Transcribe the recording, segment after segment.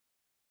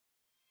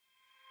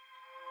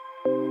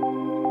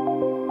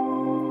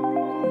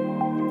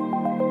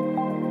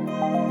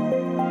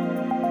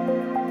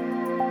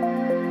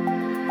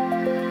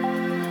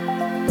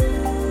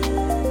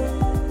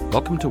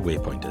Welcome to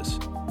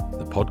Waypointers,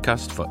 the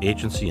podcast for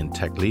agency and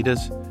tech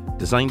leaders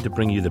designed to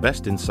bring you the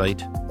best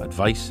insight,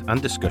 advice and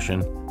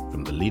discussion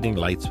from the leading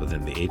lights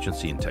within the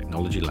agency and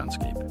technology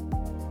landscape.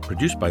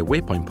 Produced by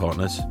Waypoint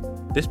Partners,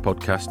 this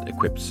podcast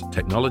equips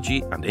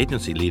technology and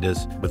agency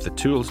leaders with the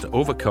tools to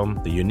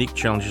overcome the unique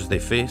challenges they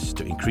face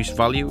to increase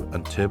value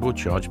and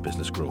turbocharge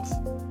business growth.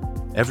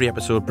 Every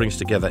episode brings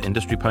together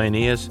industry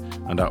pioneers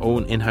and our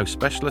own in-house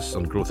specialists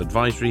on growth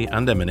advisory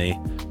and M&A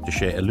to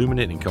share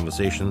illuminating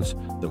conversations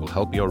that will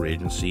help your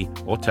agency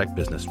or tech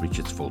business reach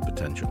its full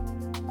potential.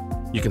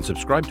 You can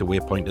subscribe to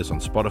Waypointers on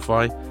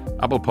Spotify,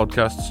 Apple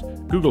Podcasts,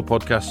 Google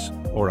Podcasts,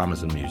 or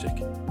Amazon Music.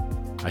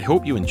 I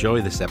hope you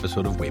enjoy this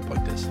episode of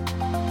Waypointers.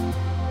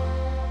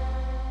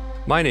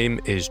 My name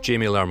is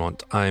Jamie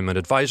Learmont. I'm an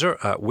advisor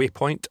at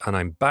Waypoint and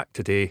I'm back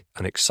today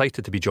and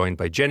excited to be joined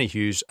by Jenny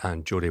Hughes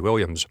and Jodie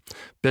Williams,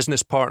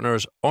 business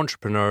partners,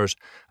 entrepreneurs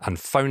and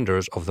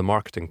founders of the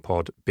Marketing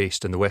Pod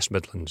based in the West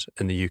Midlands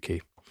in the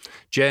UK.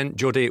 Jen,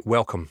 Jodie,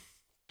 welcome.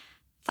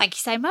 Thank you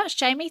so much,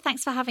 Jamie.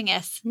 Thanks for having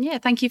us. Yeah,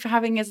 thank you for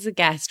having us as a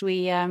guest.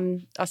 We are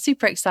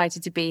super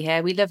excited to be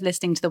here. We love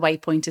listening to the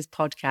Waypointers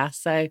podcast,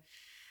 so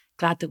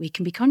glad that we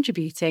can be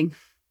contributing.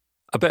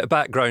 A bit of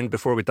background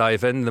before we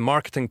dive in. The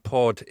Marketing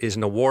Pod is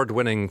an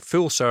award-winning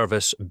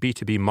full-service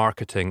B2B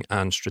marketing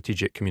and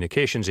strategic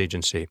communications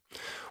agency,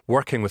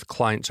 working with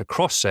clients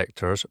across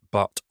sectors,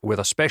 but with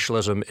a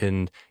specialism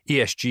in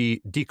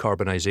ESG,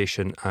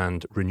 decarbonisation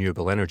and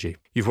renewable energy.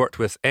 You've worked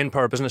with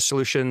Npower Business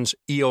Solutions,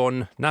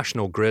 E.ON,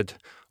 National Grid,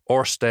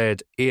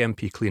 Ørsted,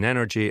 AMP Clean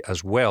Energy,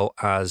 as well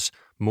as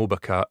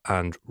Mobica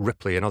and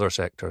Ripley in other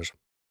sectors.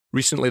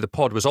 Recently, the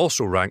pod was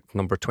also ranked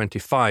number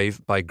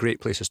 25 by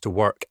Great Places to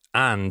Work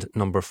and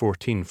number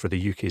 14 for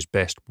the UK's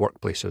best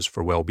workplaces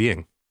for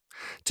well-being.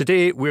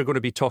 Today, we're going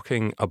to be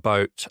talking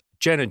about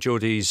Jen and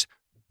Jodie's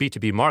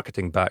B2B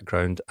marketing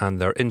background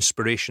and their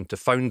inspiration to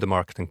found the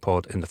Marketing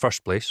Pod in the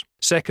first place.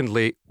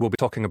 Secondly, we'll be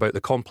talking about the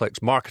complex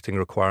marketing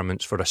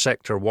requirements for a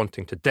sector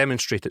wanting to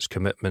demonstrate its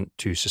commitment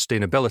to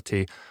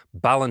sustainability,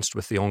 balanced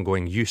with the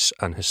ongoing use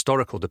and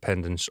historical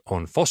dependence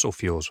on fossil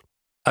fuels.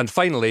 And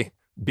finally,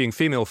 being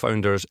female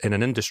founders in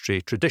an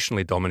industry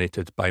traditionally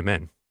dominated by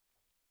men.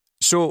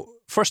 So,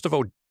 first of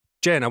all,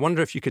 Jen, I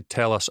wonder if you could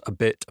tell us a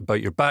bit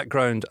about your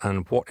background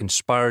and what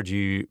inspired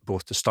you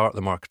both to start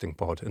the Marketing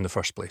Pod in the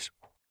first place.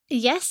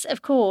 Yes,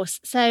 of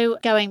course. So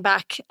going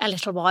back a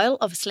little while,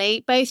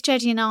 obviously, both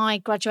Jodie and I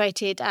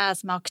graduated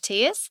as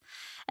marketeers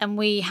and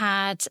we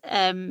had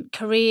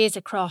careers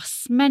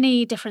across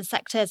many different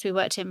sectors. We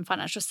worked in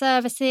financial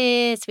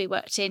services, we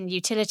worked in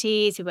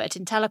utilities, we worked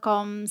in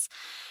telecoms,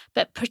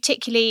 but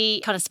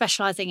particularly kind of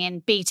specialising in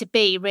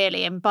B2B,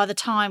 really. And by the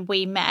time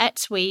we met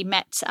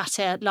at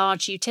a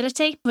large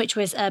utility, which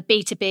was a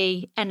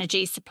B2B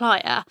energy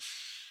supplier.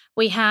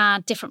 We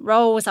had different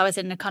roles. I was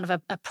in a kind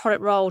of a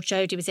product role.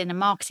 Jodie was in a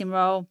marketing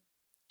role.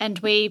 And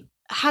we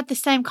had the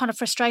same kind of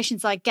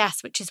frustrations, I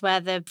guess, which is where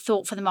the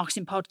thought for the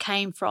Marketing Pod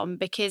came from,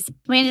 because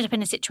we ended up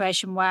in a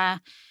situation where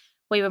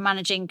we were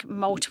managing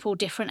multiple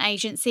different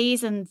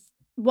agencies. And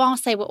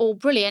whilst they were all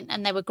brilliant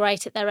and they were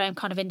great at their own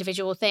kind of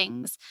individual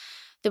things,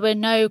 there were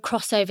no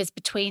crossovers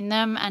between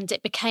them, and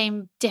it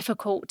became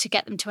difficult to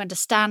get them to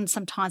understand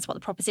sometimes what the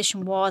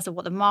proposition was or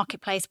what the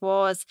marketplace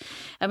was.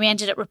 And we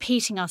ended up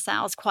repeating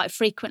ourselves quite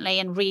frequently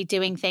and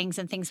redoing things,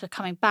 and things were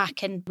coming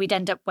back. And we'd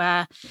end up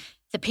where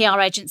the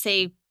PR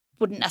agency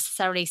wouldn't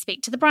necessarily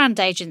speak to the brand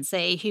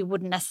agency, who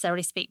wouldn't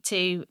necessarily speak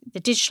to the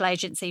digital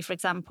agency, for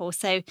example.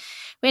 So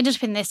we ended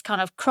up in this kind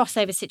of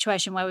crossover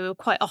situation where we were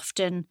quite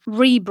often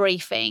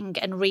rebriefing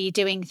and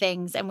redoing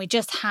things. And we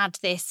just had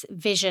this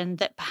vision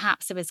that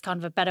perhaps there was kind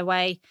of a better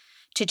way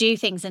to do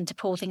things and to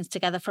pull things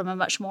together from a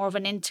much more of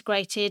an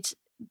integrated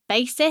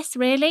basis,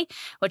 really,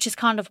 which is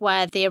kind of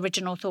where the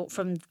original thought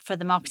for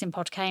the Marketing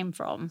Pod came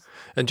from.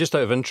 And just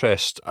out of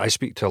interest, I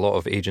speak to a lot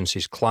of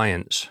agencies'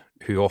 clients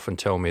who often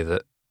tell me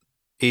that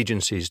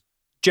agencies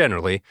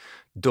generally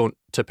don't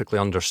typically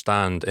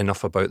understand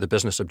enough about the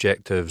business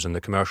objectives and the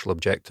commercial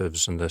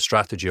objectives and the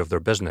strategy of their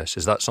business.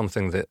 Is that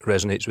something that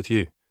resonates with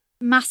you?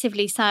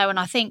 Massively so. And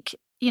I think,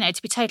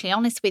 to be totally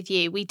honest with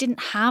you, we didn't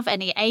have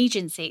any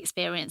agency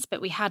experience, but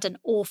we had an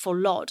awful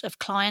lot of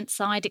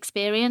client-side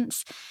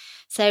experience.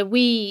 So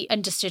we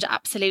understood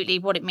absolutely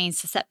what it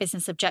means to set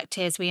business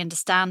objectives. We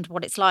understand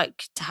what it's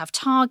like to have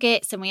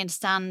targets, and we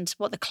understand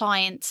what the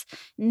client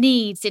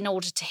needs in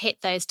order to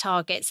hit those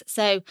targets.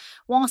 So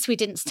whilst we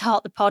didn't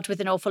start the pod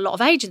with an awful lot of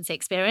agency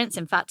experience,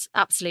 in fact,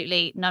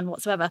 absolutely none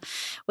whatsoever,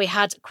 we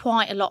had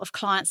quite a lot of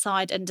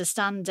client-side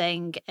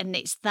understanding. And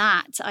it's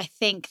that, I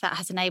think, that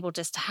has enabled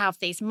us to have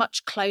these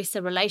much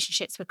closer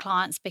relationships with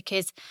clients,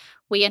 because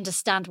we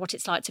understand what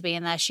it's like to be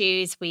in their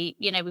shoes. We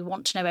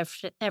want to know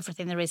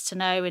everything there is to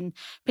know, and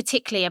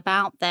particularly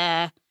about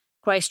their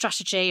growth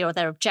strategy or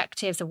their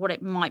objectives or what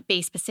it might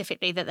be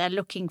specifically that they're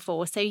looking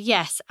for. So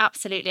yes,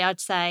 absolutely, I'd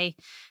say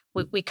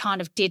we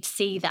kind of did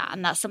see that,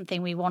 and that's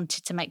something we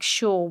wanted to make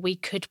sure we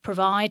could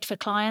provide for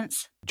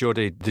clients.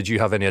 Jodie, did you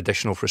have any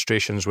additional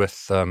frustrations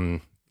with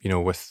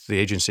with the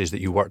agencies that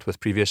you worked with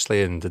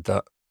previously, and did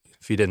that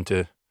feed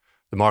into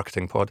the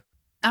Marketing Pod?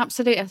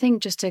 Absolutely. I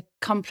think just to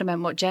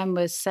complement what Jen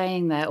was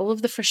saying there, all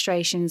of the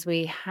frustrations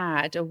we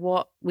had are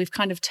what we've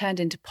kind of turned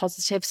into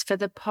positives for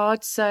the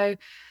pod. So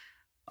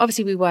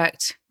obviously we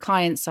worked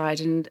client side,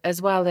 and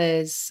as well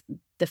as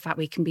the fact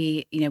we can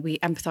be, we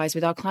empathize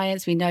with our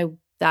clients. We know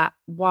that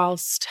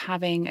whilst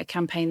having a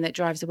campaign that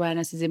drives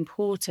awareness is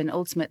important,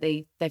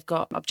 ultimately they've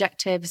got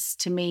objectives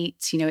to meet.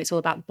 It's all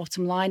about the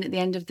bottom line at the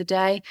end of the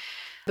day.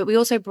 But we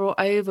also brought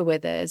over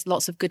with us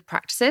lots of good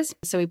practices.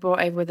 So we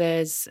brought over with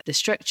us the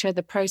structure,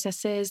 the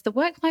processes, the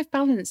work-life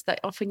balance that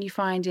often you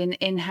find in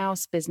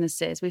in-house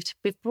businesses.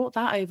 We've brought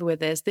that over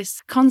with us.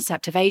 This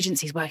concept of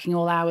agencies working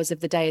all hours of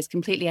the day is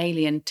completely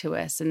alien to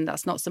us, and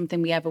that's not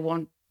something we ever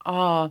want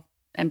our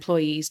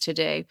employees to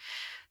do.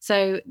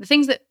 So the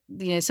things that,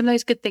 some of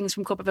those good things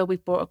from Corporateville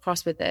we've brought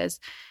across with us.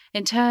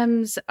 In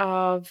terms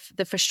of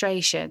the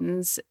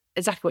frustrations,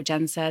 exactly what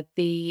Jen said,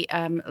 the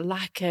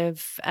lack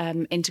of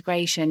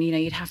integration,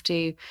 you'd have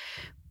to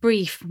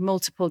brief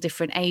multiple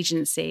different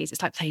agencies.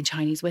 It's like playing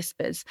Chinese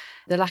whispers.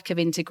 The lack of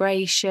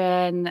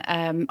integration,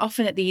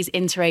 often at these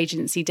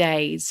interagency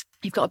days,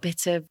 you've got a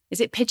bit of, is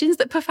it pigeons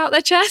that puff out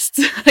their chests?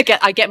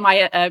 I get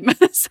my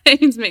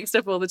sayings mixed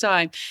up all the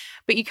time.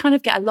 But you kind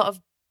of get a lot of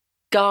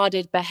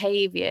guarded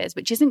behaviors,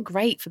 which isn't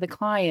great for the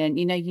client.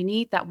 You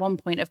need that one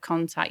point of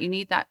contact. You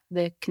need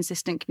the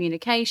consistent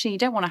communication. You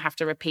don't want to have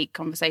to repeat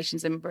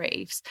conversations and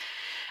briefs.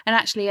 And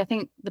actually, I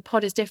think the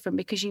pod is different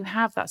because you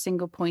have that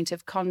single point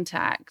of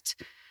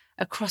contact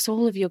across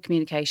all of your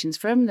communications,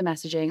 from the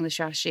messaging, the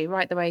strategy,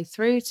 right the way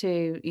through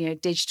to,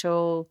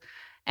 digital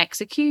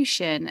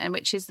execution, and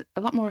which is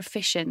a lot more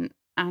efficient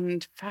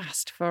and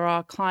fast for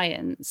our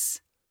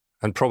clients.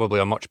 And probably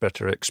a much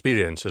better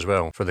experience as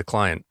well for the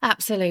client.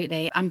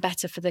 Absolutely. And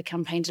better for the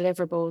campaign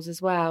deliverables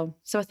as well.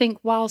 So I think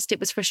whilst it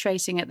was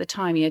frustrating at the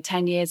time,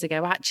 10 years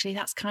ago, actually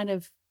that's kind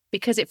of,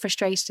 because it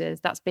frustrated us,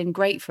 that's been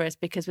great for us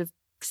because we've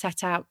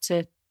set out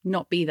to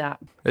not be that.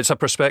 It's a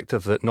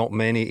perspective that not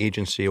many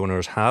agency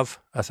owners have,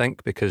 I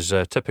think, because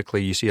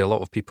typically you see a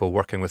lot of people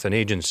working with an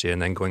agency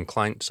and then going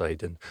client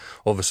side. And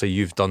obviously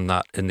you've done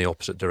that in the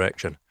opposite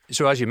direction.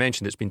 So as you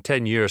mentioned, it's been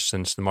 10 years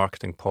since the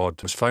Marketing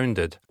Pod was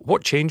founded.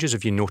 What changes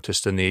have you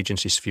noticed in the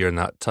agency sphere in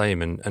that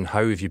time, and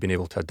how have you been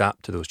able to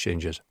adapt to those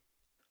changes?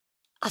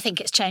 I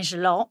think it's changed a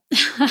lot.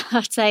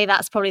 I'd say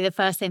that's probably the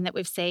first thing that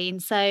we've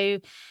seen. So,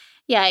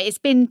 yeah, it's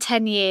been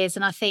 10 years,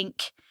 and I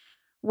think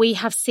we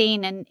have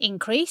seen an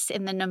increase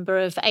in the number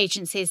of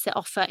agencies that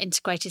offer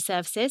integrated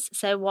services.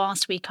 So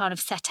whilst we kind of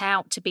set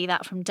out to be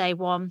that from day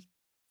one,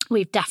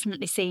 we've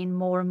definitely seen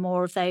more and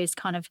more of those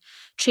kind of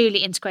truly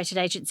integrated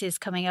agencies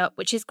coming up,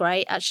 which is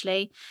great,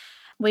 actually.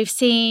 We've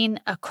seen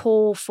a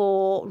call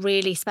for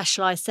really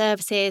specialised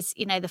services.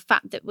 The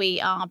fact that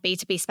we are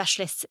B2B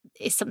specialists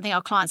is something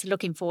our clients are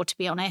looking for, to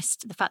be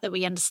honest. The fact that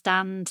we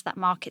understand that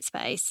market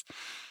space,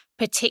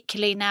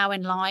 particularly now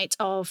in light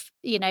of,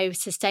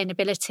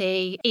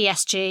 sustainability,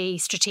 ESG,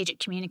 strategic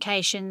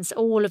communications,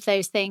 all of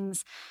those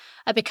things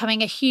are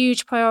becoming a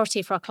huge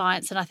priority for our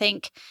clients. And I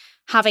think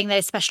having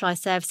those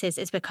specialised services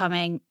is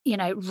becoming,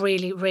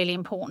 really, really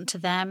important to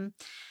them.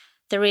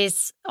 There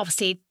is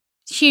obviously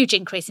huge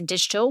increase in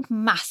digital,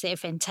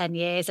 massive in 10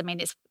 years. I mean,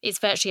 it's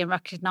virtually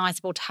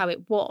unrecognisable to how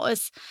it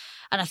was.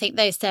 And I think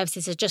those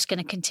services are just going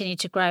to continue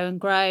to grow and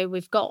grow.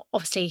 We've got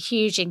obviously a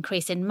huge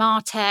increase in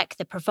MarTech.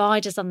 The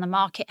providers on the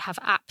market have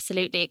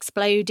absolutely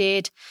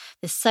exploded.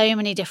 There's so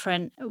many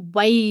different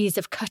ways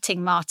of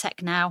cutting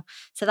MarTech now.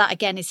 So that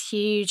again is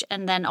huge.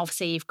 And then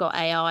obviously you've got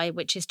AI,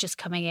 which is just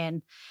coming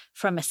in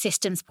from a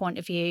systems point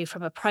of view,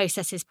 from a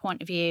processes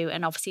point of view,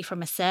 and obviously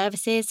from a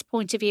services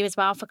point of view as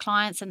well for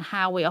clients, and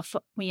how we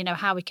offer,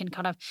 how we can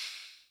kind of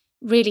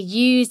really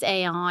use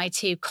AI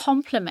to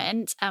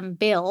complement and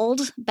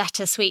build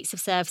better suites of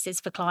services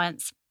for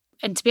clients.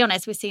 And to be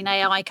honest, we've seen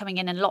AI coming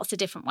in lots of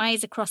different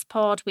ways across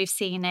pod. We've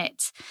seen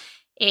it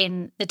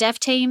in the dev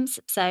teams.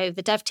 So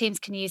the dev teams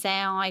can use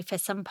AI for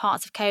some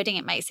parts of coding.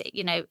 It makes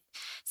it,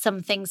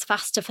 some things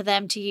faster for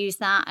them to use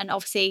that. And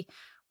obviously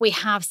we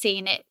have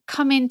seen it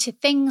come into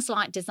things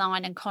like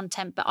design and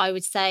content, but I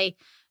would say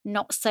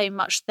not so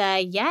much there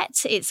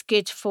yet. It's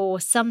good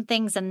for some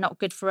things and not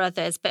good for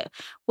others, but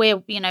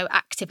we're,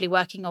 actively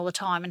working all the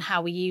time on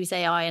how we use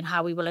AI and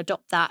how we will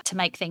adopt that to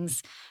make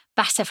things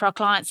better for our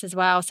clients as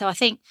well. So I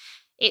think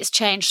it's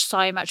changed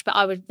so much, but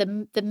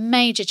the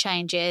major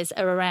changes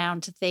are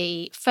around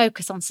the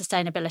focus on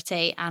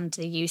sustainability and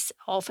the use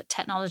of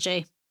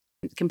technology.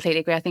 Completely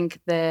agree. I think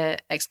the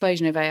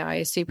explosion of AI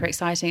is super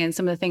exciting, and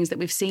some of the things that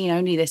we've seen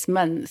only this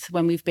month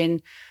when we've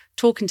been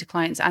talking to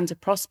clients and to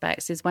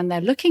prospects is when they're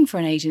looking for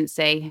an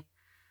agency,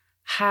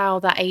 how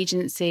that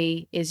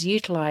agency is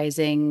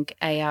utilising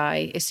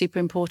AI is super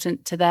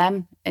important to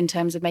them in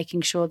terms of making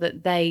sure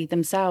that they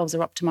themselves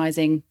are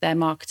optimising their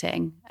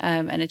marketing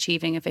and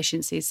achieving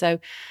efficiencies. So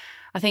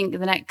I think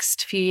the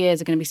next few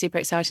years are going to be super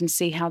exciting to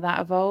see how that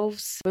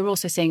evolves. We're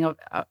also seeing over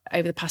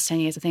the past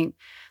 10 years, I think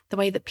the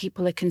way that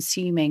people are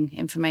consuming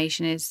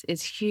information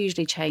is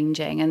hugely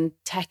changing, and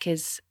tech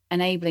is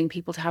enabling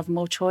people to have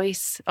more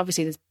choice.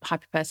 Obviously, there's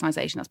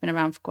hyper-personalisation that's been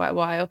around for quite a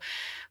while,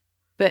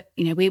 But,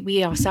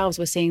 we ourselves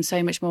were seeing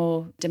so much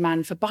more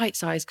demand for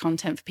bite-sized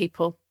content for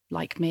people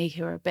like me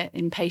who are a bit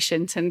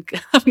impatient and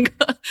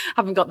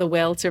haven't got the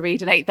will to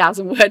read an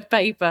 8,000-word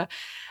paper.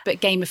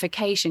 But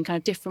gamification, kind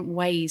of different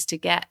ways to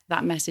get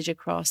that message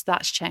across,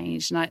 that's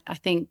changed. And I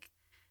think,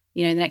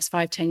 in the next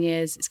 5-10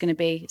 years, it's going to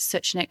be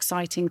such an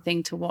exciting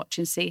thing to watch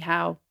and see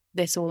how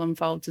this all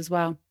unfolds as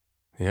well.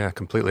 Yeah, I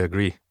completely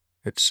agree.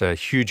 It's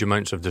huge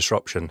amounts of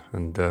disruption,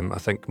 and I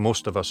think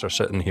most of us are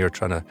sitting here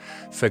trying to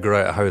figure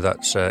out how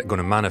that's going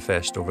to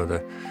manifest over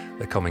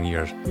the coming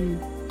years.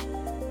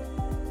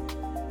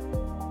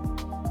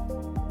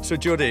 So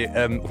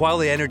Jodie, while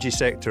the energy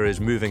sector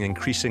is moving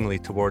increasingly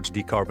towards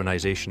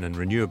decarbonisation and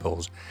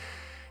renewables,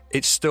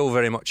 it's still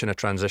very much in a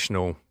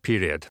transitional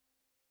period.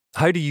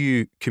 How do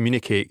you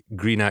communicate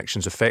green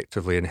actions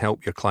effectively and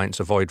help your clients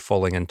avoid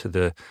falling into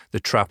the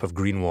trap of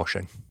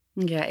greenwashing?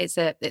 Yeah,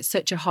 it's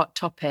such a hot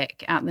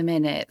topic at the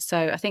minute.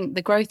 So I think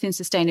the growth in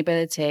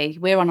sustainability,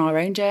 we're on our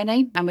own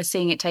journey and we're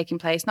seeing it taking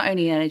place not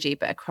only in energy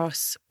but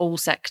across all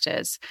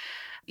sectors.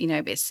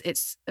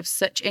 It's of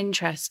such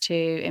interest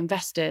to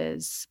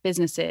investors,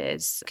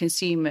 businesses,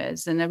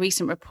 consumers. And a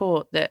recent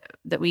report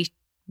that we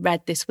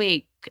read this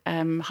week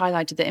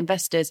highlighted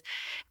that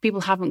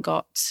people haven't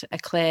got a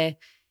clear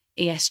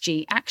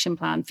ESG action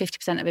plan.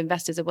 50% of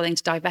investors are willing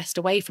to divest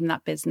away from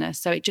that business.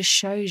 So it just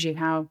shows you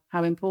how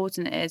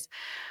important it is.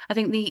 I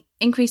think the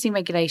increasing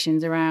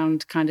regulations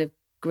around kind of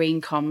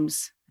green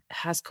comms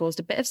has caused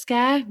a bit of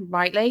scare,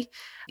 rightly.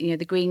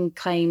 The Green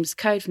Claims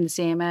Code from the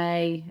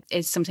CMA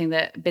is something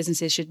that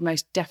businesses should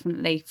most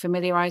definitely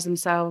familiarise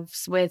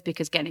themselves with,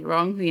 because getting it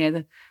wrong,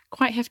 the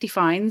quite hefty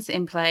fines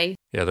in play.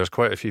 Yeah, there's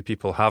quite a few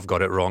people have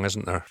got it wrong,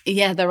 isn't there?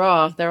 Yeah, there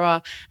are.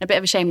 A bit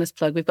of a shameless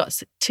plug. We've got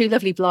 2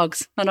 lovely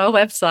blogs on our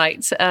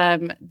website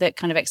that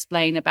kind of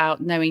explain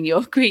about knowing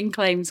your Green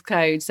Claims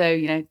Code. So,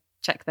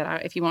 check that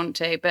out if you want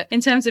to. But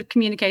in terms of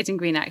communicating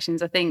green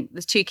actions, I think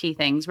there's 2 key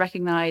things.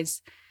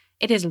 Recognise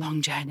it is a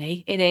long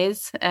journey. It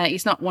is.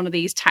 It's not one of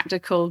these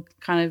tactical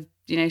kind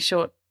of,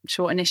 short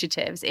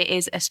initiatives. It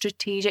is a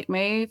strategic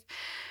move.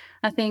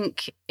 I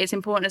think it's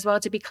important as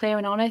well to be clear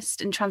and honest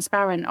and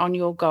transparent on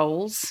your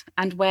goals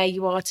and where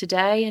you are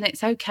today. And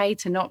it's okay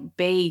to not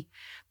be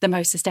the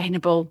most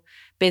sustainable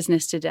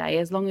business today,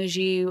 as long as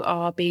you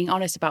are being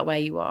honest about where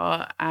you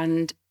are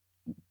and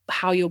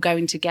how you're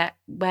going to get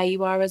where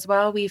you are as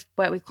well. We've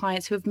worked with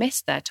clients who have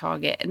missed their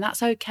target, and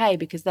that's okay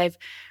because they've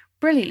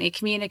brilliantly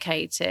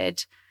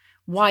communicated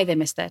why they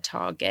missed their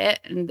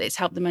target, and it's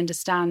helped them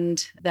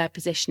understand their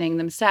positioning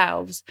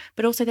themselves,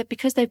 but also that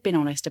because they've been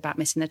honest about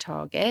missing the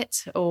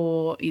target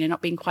or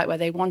not being quite where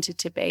they wanted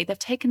to be, they've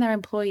taken their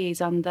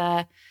employees and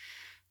their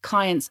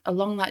clients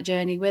along that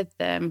journey with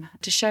them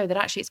to show that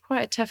actually it's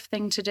quite a tough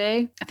thing to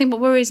do. I think what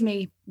worries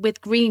me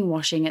with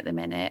greenwashing at the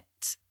minute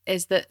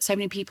is that so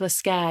many people are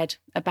scared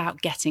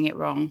about getting it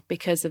wrong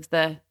because of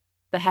the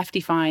hefty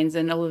fines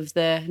and all of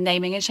the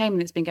naming and shaming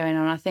that's been going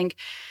on. I think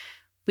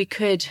we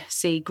could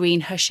see green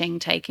hushing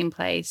taking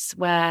place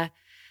and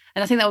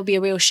I think that would be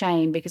a real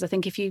shame, because I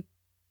think if you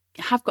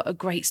have got a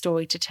great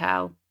story to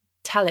tell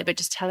it, but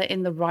just tell it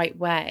in the right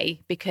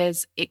way,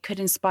 because it could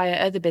inspire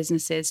other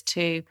businesses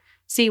to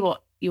see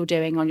what you're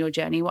doing on your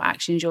journey, what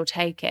actions you're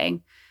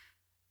taking,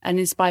 and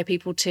inspire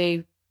people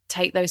to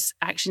take those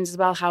actions as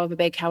well, however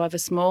big, however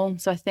small.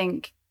 So I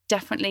think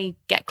definitely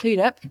get clued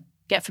up,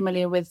 get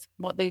familiar with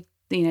what the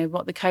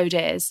code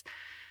is,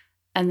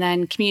 and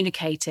then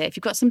communicate it. If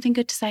you've got something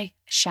good to say,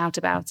 shout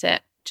about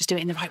it. Just do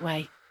it in the right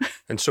way.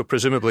 And so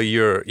presumably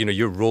your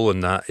role in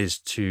that is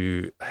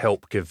to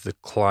help give the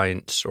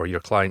clients or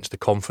your clients the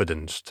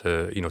confidence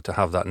to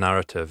have that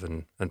narrative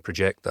and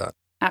project that.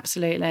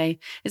 Absolutely.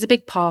 It's a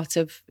big part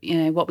of,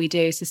 what we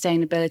do.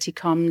 Sustainability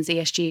comms,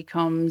 ESG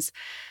comms.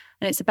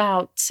 And it's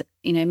about,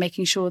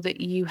 making sure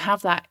that you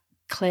have that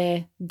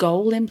clear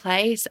goal in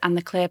place and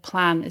the clear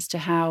plan as to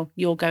how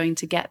you're going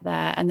to get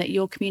there, and that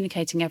you're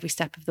communicating every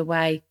step of the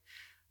way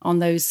on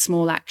those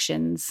small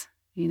actions.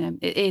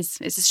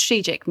 It's a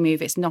strategic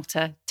move. It's not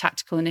a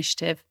tactical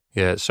initiative.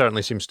 Yeah, it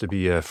certainly seems to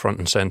be front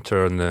and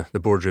centre on the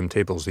boardroom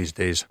tables these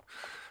days,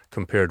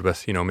 compared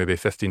with, maybe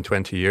 15,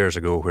 20 years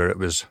ago, where it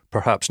was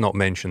perhaps not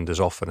mentioned as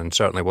often and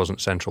certainly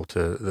wasn't central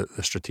to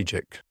the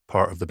strategic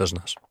part of the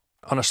business.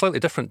 On a slightly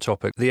different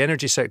topic, the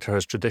energy sector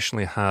has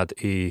traditionally had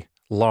a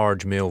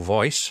large male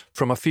voice.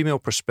 From a female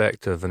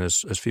perspective and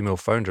as female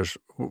founders,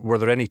 were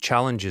there any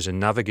challenges in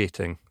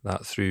navigating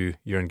that through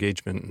your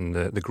engagement and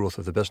the growth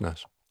of the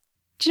business?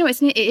 Do you know,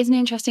 it is an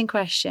interesting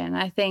question.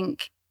 I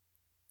think,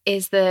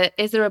 is there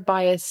a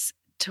bias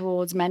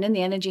towards men in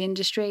the energy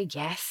industry?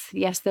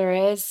 Yes,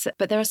 there is.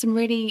 But there are some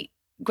really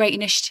great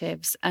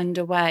initiatives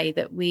underway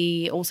that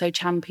we also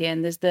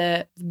champion. There's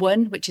the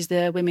one, which is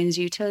the Women's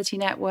Utility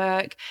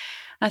Network.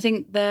 I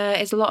think there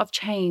is a lot of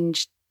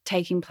change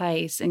taking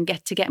place and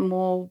get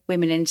more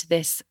women into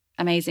this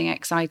amazing,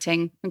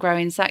 exciting and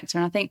growing sector.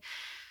 And I think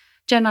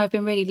Jen and I have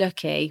been really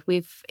lucky.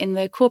 In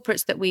the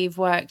corporates that we've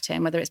worked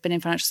in, whether it's been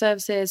in financial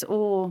services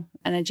or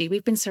energy,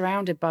 we've been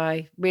surrounded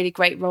by really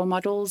great role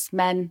models,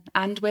 men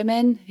and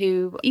women,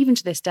 who even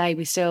to this day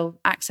we still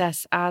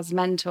access as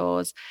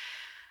mentors.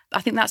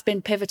 I think that's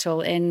been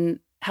pivotal in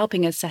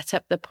helping us set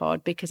up the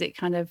pod, because it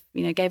kind of,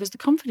 gave us the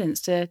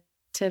confidence to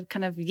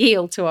kind of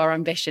yield to our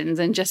ambitions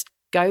and just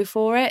go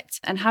for it.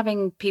 And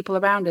having people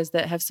around us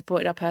that have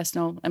supported our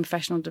personal and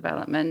professional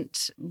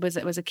development was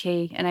a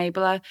key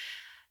enabler.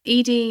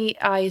 EDI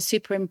is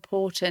super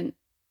important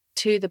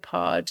to the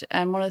pod.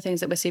 And one of the things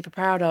that we're super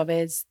proud of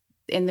is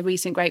in the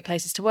recent Great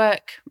Places to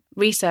Work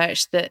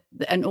research, that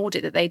an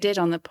audit that they did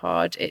on the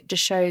pod, it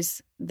just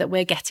shows that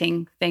we're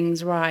getting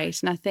things right.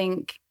 And I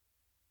think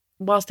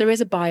whilst there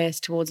is a bias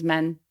towards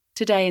men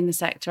today in the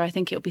sector, I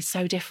think it'll be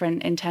so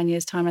different in 10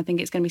 years' time. I think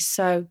it's going to be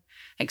so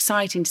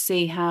exciting to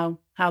see how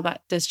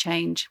that does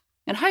change.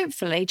 And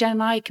hopefully Jen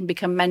and I can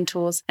become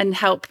mentors and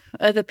help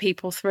other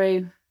people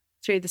through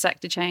the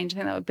sector change. I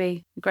think that would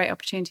be a great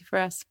opportunity for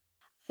us.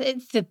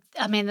 The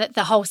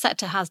whole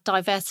sector has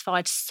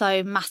diversified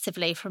so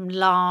massively, from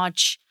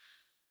large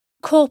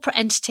corporate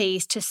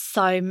entities to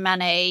so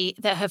many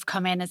that have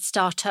come in as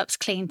startups.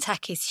 Clean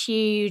tech is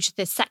huge.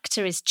 The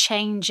sector is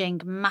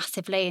changing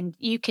massively, and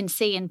you can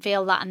see and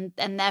feel that,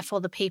 and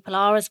therefore the people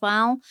are as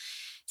well.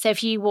 So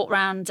if you walk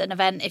around an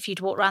event, if you'd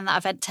walked around that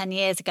event 10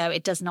 years ago,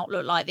 it does not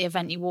look like the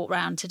event you walk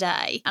around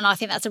today. And I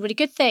think that's a really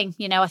good thing.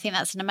 I think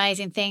that's an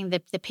amazing thing.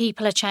 The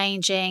people are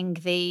changing,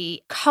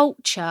 the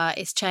culture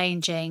is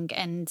changing,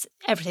 and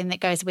everything that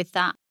goes with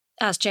that.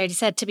 As Jodie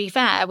said, to be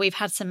fair, we've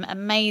had some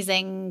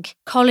amazing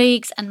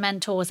colleagues and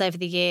mentors over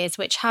the years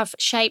which have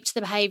shaped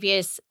the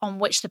behaviours on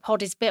which the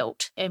pod is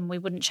built, and we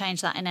wouldn't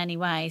change that in any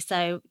way.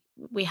 So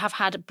we have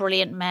had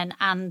brilliant men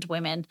and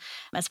women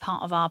as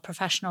part of our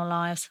professional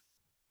lives.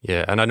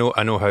 Yeah, and I know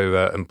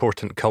how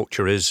important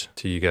culture is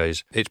to you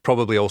guys. It's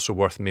probably also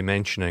worth me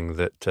mentioning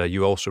that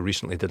you also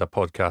recently did a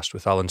podcast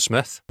with Alan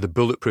Smith, the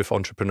Bulletproof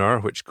Entrepreneur,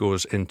 which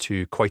goes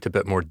into quite a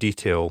bit more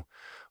detail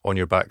on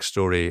your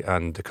backstory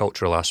and the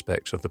cultural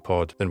aspects of the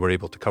pod than we're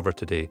able to cover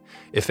today.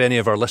 If any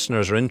of our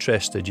listeners are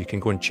interested, you can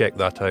go and check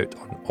that out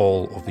on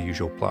all of the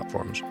usual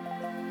platforms.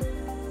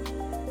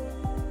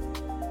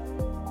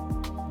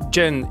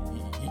 Jen,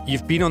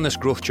 you've been on this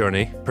growth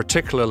journey,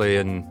 particularly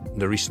in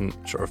the recent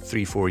sort of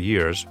 3-4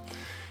 years.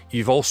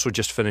 You've also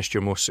just finished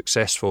your most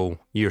successful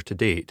year to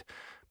date.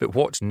 But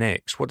what's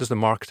next? What does the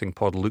marketing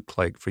pod look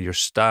like for your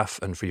staff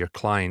and for your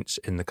clients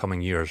in the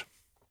coming years?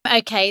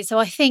 Okay, so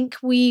I think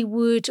we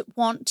would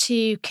want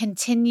to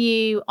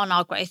continue on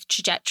our growth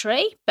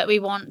trajectory, but we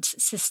want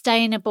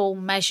sustainable,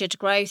 measured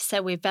growth.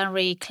 So we're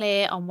very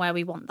clear on where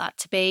we want that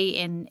to be,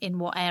 in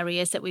what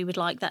areas that we would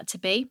like that to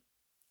be.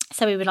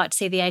 So we would like to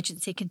see the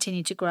agency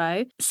continue to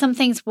grow. Some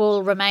things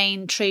will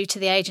remain true to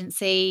the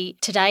agency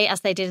today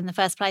as they did in the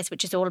first place,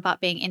 which is all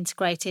about being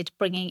integrated,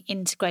 bringing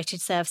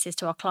integrated services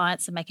to our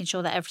clients and making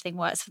sure that everything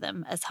works for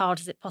them as hard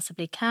as it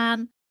possibly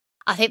can.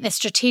 I think the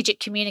strategic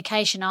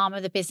communication arm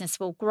of the business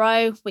will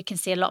grow. We can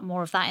see a lot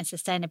more of that in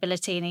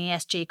sustainability and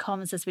ESG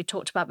comms, as we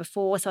talked about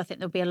before. So I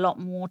think there'll be a lot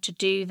more to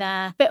do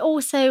there. But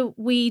also,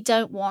 we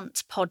don't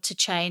want pod to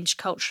change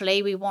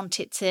culturally. We want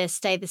it to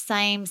stay the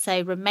same.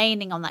 So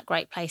remaining on that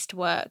great place to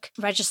work,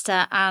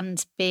 register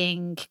and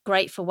being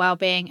great for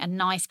wellbeing, a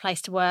nice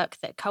place to work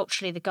that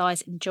culturally the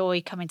guys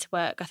enjoy coming to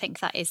work. I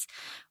think that is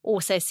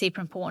also super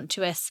important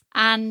to us.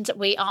 And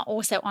we are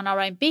also on our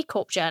own B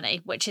Corp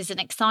journey, which is an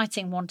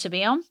exciting one to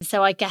be on.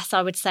 So I guess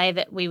I would say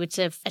that we would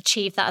have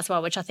achieved that as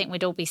well, which I think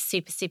we'd all be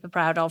super, super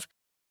proud of.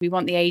 We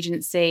want the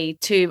agency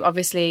to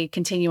obviously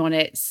continue on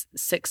its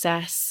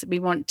success. We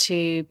want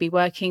to be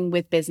working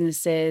with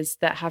businesses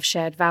that have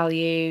shared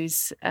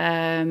values,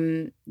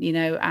 and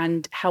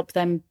help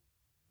them.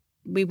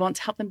 We want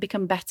to help them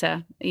become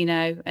better,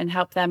 and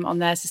help them on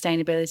their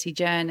sustainability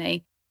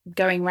journey.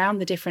 Going around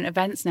the different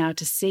events now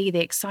to see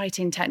the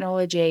exciting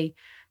technology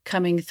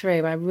coming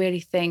through, I really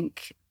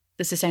think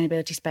the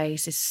sustainability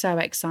space is so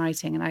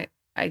exciting, and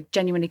I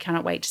genuinely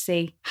cannot wait to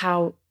see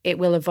how it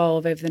will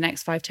evolve over the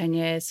next 5-10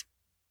 years.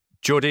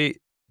 Jodie,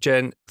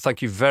 Jen,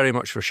 thank you very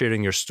much for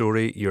sharing your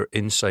story, your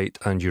insight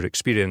and your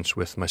experience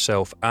with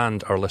myself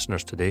and our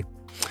listeners today.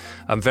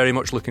 I'm very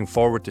much looking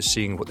forward to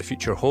seeing what the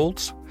future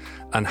holds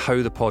and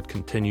how the pod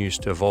continues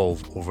to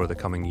evolve over the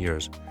coming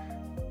years.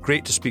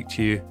 Great to speak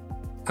to you,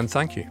 and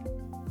thank you.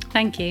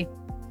 Thank you.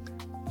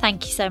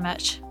 Thank you so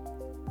much.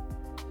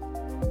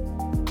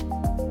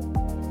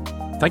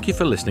 Thank you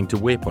for listening to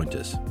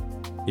Waypointers.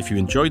 If you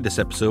enjoyed this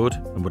episode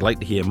and would like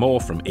to hear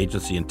more from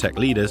agency and tech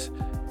leaders,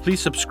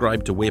 please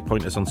subscribe to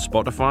Waypointers on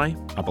Spotify,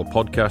 Apple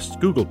Podcasts,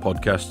 Google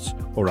Podcasts,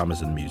 or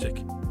Amazon Music.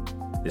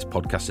 This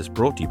podcast is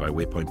brought to you by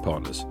Waypoint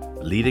Partners,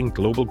 a leading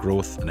global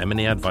growth and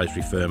M&A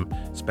advisory firm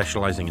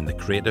specialising in the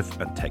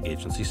creative and tech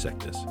agency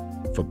sectors.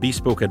 For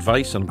bespoke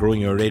advice on growing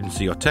your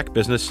agency or tech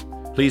business,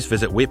 please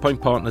visit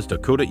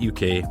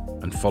waypointpartners.co.uk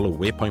and follow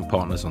Waypoint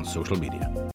Partners on social media.